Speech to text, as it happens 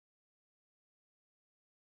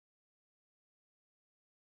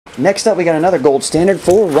Next up, we got another gold standard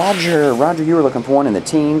for Roger. Roger, you were looking for one in the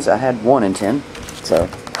teens. I had 1 in 10, so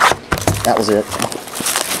that was it.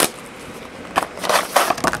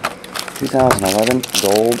 2011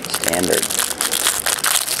 gold standard.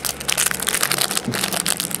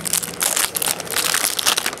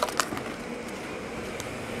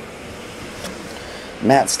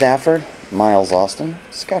 Matt Stafford, Miles Austin,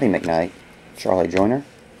 Scotty McKnight, Charlie Joyner,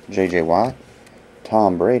 J.J. Watt,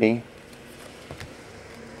 Tom Brady,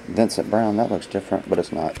 Vincent Brown, that looks different, but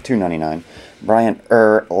it's not. $2.99. Brian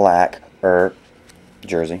Urlacher,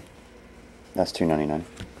 jersey. That's $2.99.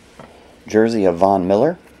 Jersey of Von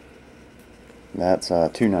Miller. That's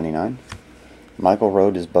 $2.99. Michael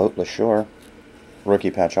Rode is Boat LaShore.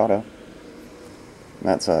 Rookie patch auto.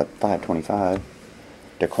 That's $5.25.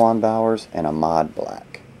 Daquan Bowers and Ahmad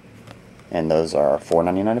Black. And those are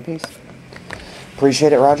 $4.99 a piece.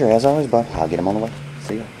 Appreciate it, Roger. As always, bud. I'll get them on the way.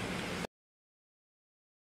 See ya.